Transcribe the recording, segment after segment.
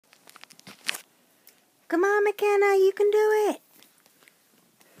Come on, Mckenna, you can do it.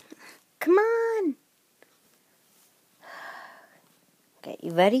 Come on. Okay,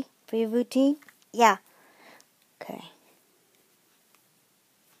 you ready for your routine? Yeah. Okay.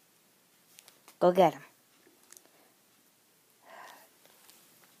 Go get him.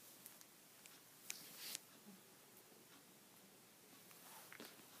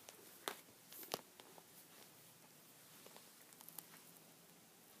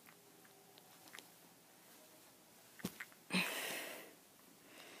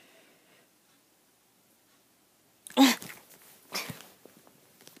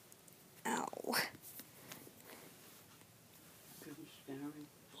 Ow.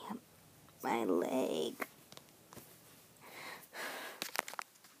 Yep, my leg.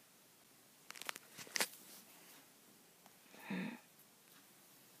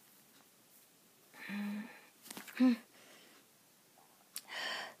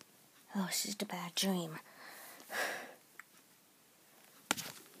 Oh, it's just a bad dream.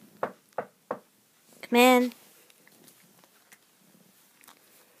 Come in.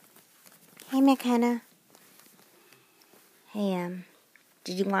 Hey, Mckenna. Hey,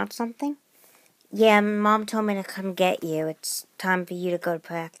 did you want something? Yeah, Mom told me to come get you. It's time for you to go to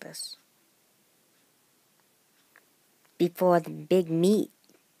practice. Before the big meet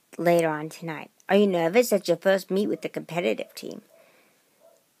later on tonight. Are you nervous? That's your first meet with the competitive team.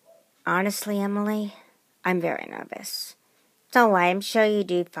 Honestly, Emily, I'm very nervous. Don't worry, I'm sure you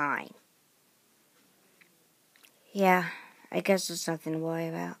do fine. Yeah, I guess there's nothing to worry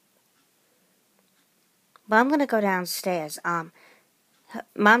about. But I'm gonna go downstairs.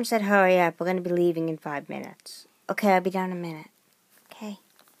 Mom said hurry up. We're gonna be leaving in 5 minutes. Okay, I'll be down in a minute. Okay.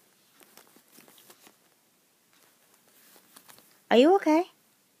 Are you okay?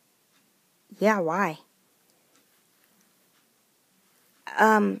 Yeah, why?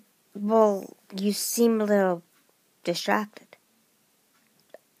 Well, you seem a little distracted.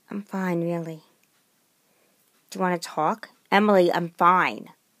 I'm fine, really. Do you want to talk? Emily, I'm fine.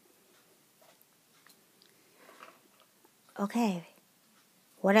 Okay.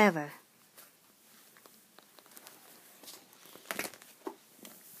 Whatever.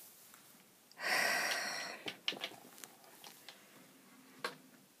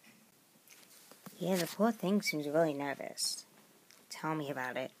 Yeah, the poor thing seems really nervous. Tell me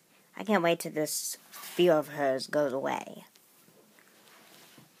about it. I can't wait till this fear of hers goes away.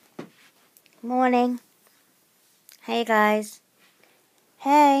 Morning. Hey, guys.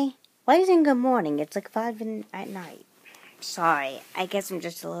 Hey. Why are you saying good morning? It's like 5 at night. Sorry. I guess I'm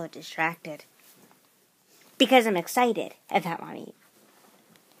just a little distracted. Because I'm excited about my meet.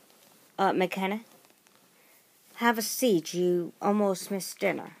 Mckenna? Have a seat. You almost missed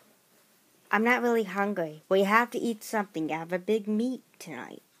dinner. I'm not really hungry. Well, you have to eat something. You have a big meet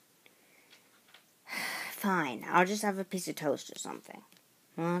tonight. Fine. I'll just have a piece of toast or something.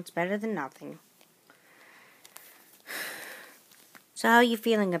 Well, it's better than nothing. So how are you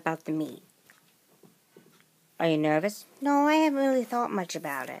feeling about the meet? Are you nervous? No, I haven't really thought much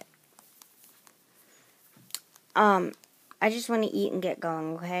about it. I just want to eat and get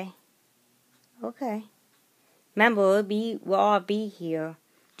going, okay? Okay. Remember, we'll all be here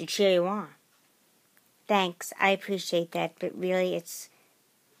to cheer you on. Thanks, I appreciate that, but really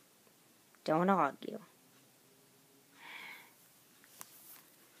don't argue.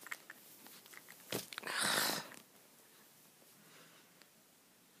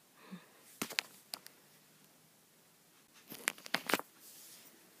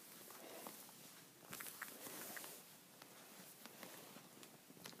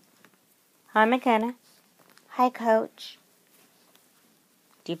 Hi, Mckenna. Hi, Coach.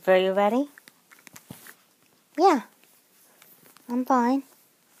 Do you feel you're ready? Yeah, I'm fine.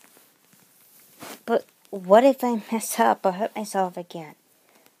 But what if I mess up or hurt myself again?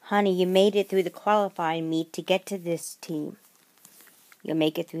 Honey, you made it through the qualifying meet to get to this team. You'll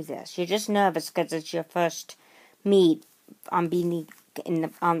make it through this. You're just nervous because it's your first meet on being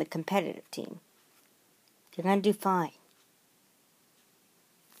on the competitive team. You're going to do fine.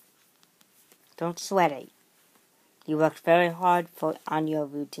 Don't sweat it. You worked very hard on your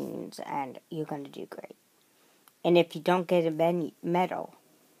routines, and you're going to do great. And if you don't get a medal,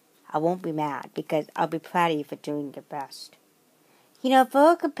 I won't be mad because I'll be proud of you for doing your best. You know,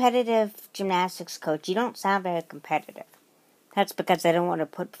 for a competitive gymnastics coach, you don't sound very competitive. That's because I don't want to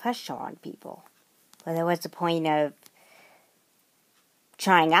put pressure on people. But there was the point of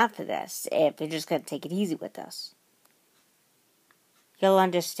trying out for this if you're just going to take it easy with us. You'll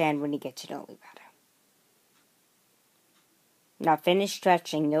understand when you get to know me better. Now finish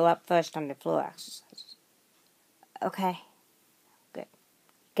stretching. You're up first on the floor exercises. Okay. Good.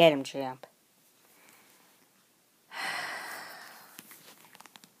 Get him, champ.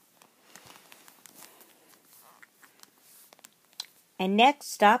 And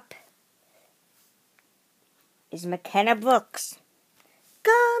next up is Mckenna Brooks.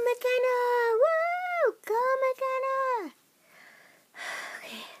 Go Mckenna! Woo! Go Mckenna!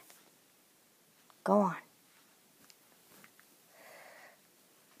 Okay. Go on.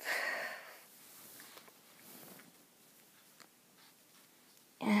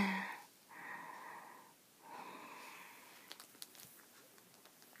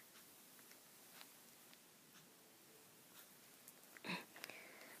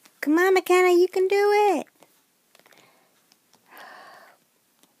 Come on, Mckenna, you can do it.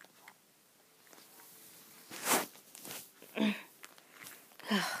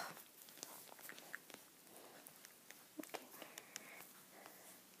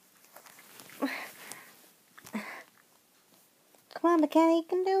 Come on, Mckenna, you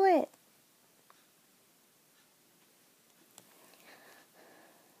can do it.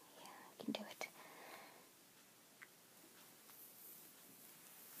 Yeah, I can do it.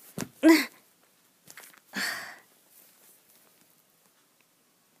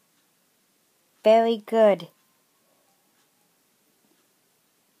 Very good.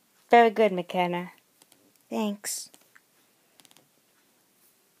 Very good, Mckenna. Thanks.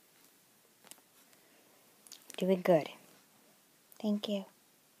 Doing good. Thank you.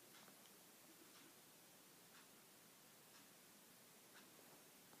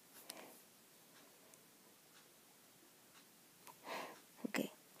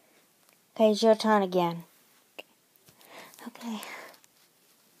 Okay. Okay, it's your turn again. Okay. You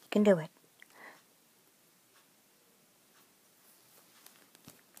can do it.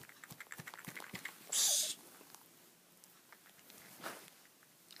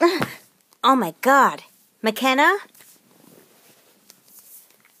 Oh my God. Mckenna?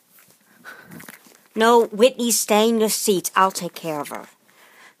 No, Whitney, stay in your seat. I'll take care of her.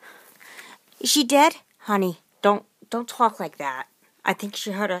 Is she dead? Honey, don't talk like that. I think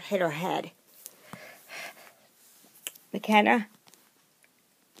she hit her head. Mckenna?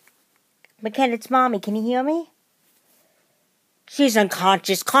 Mckenna, it's Mommy. Can you hear me? She's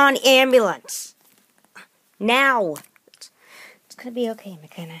unconscious. Call an ambulance. Now. It's gonna be okay,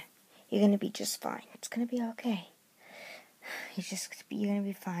 Mckenna. You're gonna be just fine. It's gonna be okay. You're gonna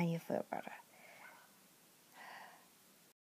be fine. You'll feel better.